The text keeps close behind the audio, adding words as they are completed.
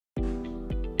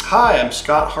Hi, I'm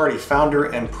Scott Hardy, founder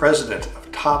and president of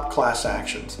Top Class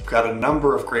Actions. I've got a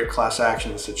number of great class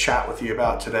actions to chat with you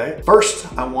about today. First,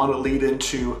 I want to lead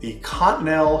into the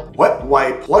Cottonelle wet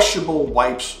wipe flushable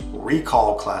wipes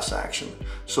recall class action.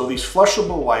 So these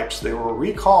flushable wipes, they were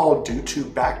recalled due to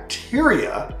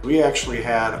bacteria. We actually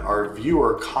had our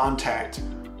viewer contact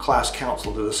class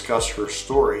counsel to discuss her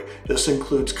story. This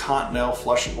includes Cottonelle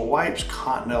flushable wipes,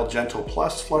 Cottonelle Gentle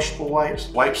Plus flushable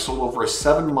wipes sold over a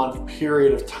 7-month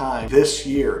period of time this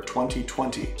year,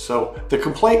 2020. So the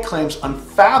complaint claims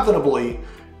unfathomably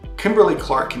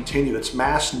Kimberly-Clark continued its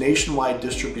mass nationwide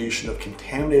distribution of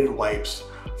contaminated wipes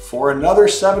for another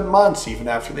 7 months, even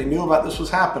after they knew about this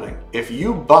was happening. If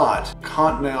you bought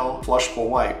Cottonelle flushable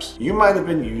wipes, you might have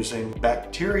been using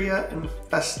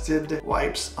bacteria-infested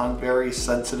wipes on very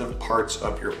sensitive parts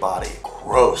of your body.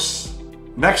 Gross.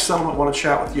 Next settlement I want to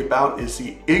chat with you about is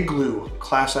the Igloo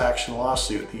class action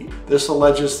lawsuit. This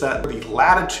alleges that the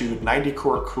Latitude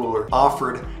 90-quart cooler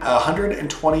offered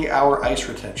 120-hour ice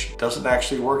retention. Doesn't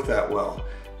actually work that well.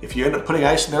 If you end up putting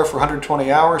ice in there for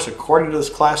 120 hours, according to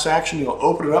this class action, you'll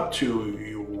open it up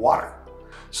to water.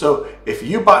 So if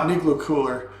you bought an Igloo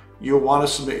Cooler, you'll want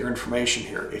to submit your information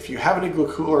here. If you have an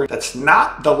Igloo Cooler that's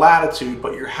not the Latitude,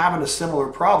 but you're having a similar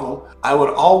problem, I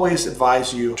would always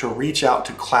advise you to reach out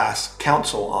to class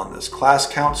counsel on this. Class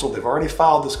counsel, they've already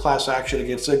filed this class action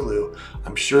against Igloo.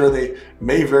 I'm sure they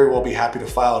may very well be happy to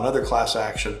file another class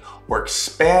action or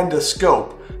expand the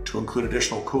scope to include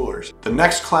additional coolers. The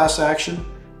next class action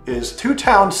is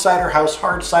Towns Ciderhouse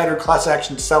hard cider class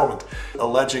action settlement,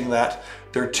 alleging that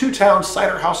their Towns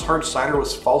Ciderhouse hard cider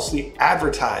was falsely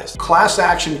advertised. Class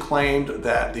action claimed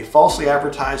that they falsely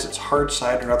advertised its hard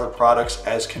cider and other products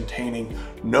as containing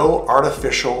no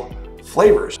artificial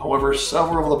flavors. However,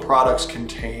 several of the products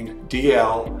contain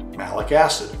DL malic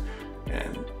acid.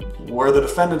 And where the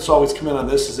defendants always come in on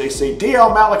this is they say,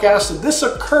 DL malic acid, this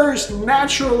occurs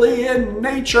naturally in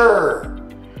nature.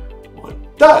 Well,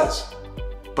 it does.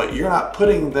 But you're not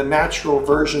putting the natural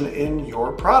version in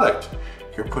your product.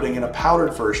 You're putting in a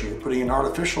powdered version, you're putting in an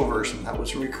artificial version that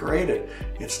was recreated.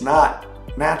 It's not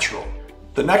natural.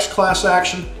 The next class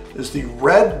action is the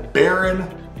Red Baron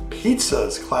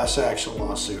Pizzas class action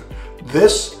lawsuit.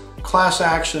 This class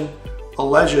action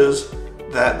alleges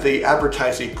that they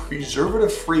advertise a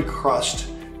preservative-free crust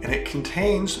and it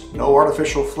contains no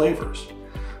artificial flavors.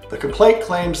 The complaint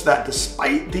claims that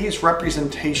despite these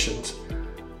representations,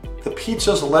 the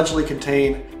pizzas allegedly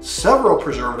contain several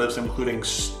preservatives, including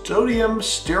sodium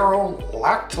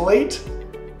stearolactylate,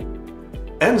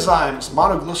 enzymes,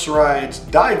 monoglycerides,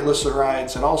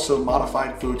 diglycerides, and also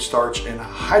modified food starch and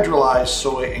hydrolyzed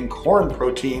soy and corn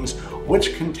proteins,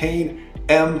 which contain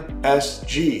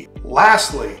MSG.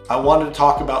 Lastly, I wanted to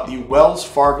talk about the Wells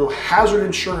Fargo hazard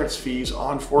insurance fees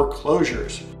on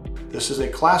foreclosures. This is a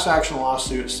class action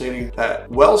lawsuit stating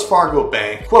that Wells Fargo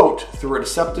Bank, quote, through a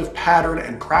deceptive pattern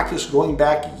and practice going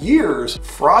back years,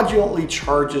 fraudulently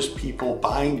charges people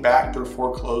buying back their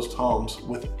foreclosed homes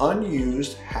with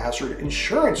unused hazard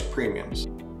insurance premiums.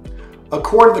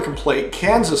 According to the complaint,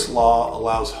 Kansas law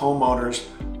allows homeowners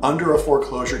under a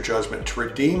foreclosure judgment to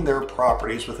redeem their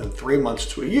properties within 3 months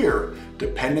to a year,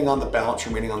 depending on the balance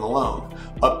remaining on the loan.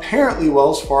 Apparently,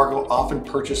 Wells Fargo often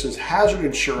purchases hazard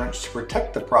insurance to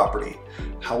protect the property.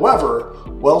 However,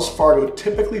 Wells Fargo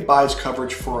typically buys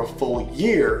coverage for a full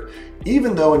year,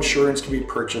 even though insurance can be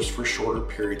purchased for shorter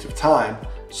periods of time,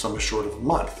 some as short of a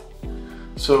month.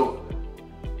 So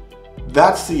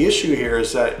that's the issue here,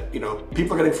 is that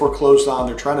people are getting foreclosed on,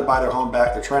 they're trying to buy their home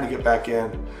back, they're trying to get back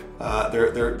in.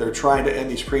 They're trying to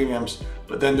end these premiums,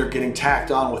 but then they're getting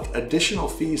tacked on with additional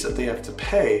fees that they have to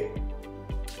pay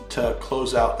to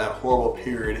close out that horrible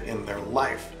period in their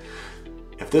life.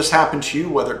 If this happened to you,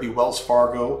 whether it be Wells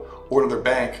Fargo or another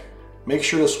bank, make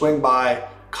sure to swing by,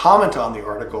 comment on the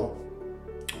article,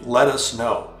 let us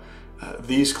know.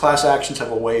 These class actions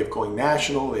have a way of going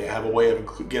national, they have a way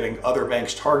of getting other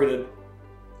banks targeted.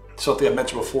 Something I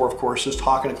mentioned before, of course, is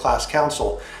talking to class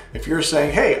counsel. If you're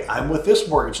saying, hey, I'm with this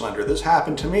mortgage lender, this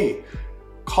happened to me,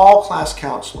 call class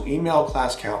counsel, email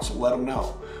class counsel, let them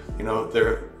know.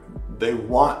 They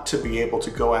want to be able to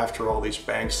go after all these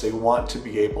banks. They want to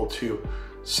be able to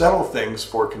settle things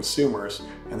for consumers,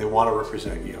 and they want to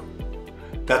represent you.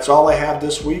 That's all I have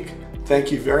this week.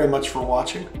 Thank you very much for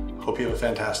watching. Hope you have a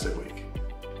fantastic week.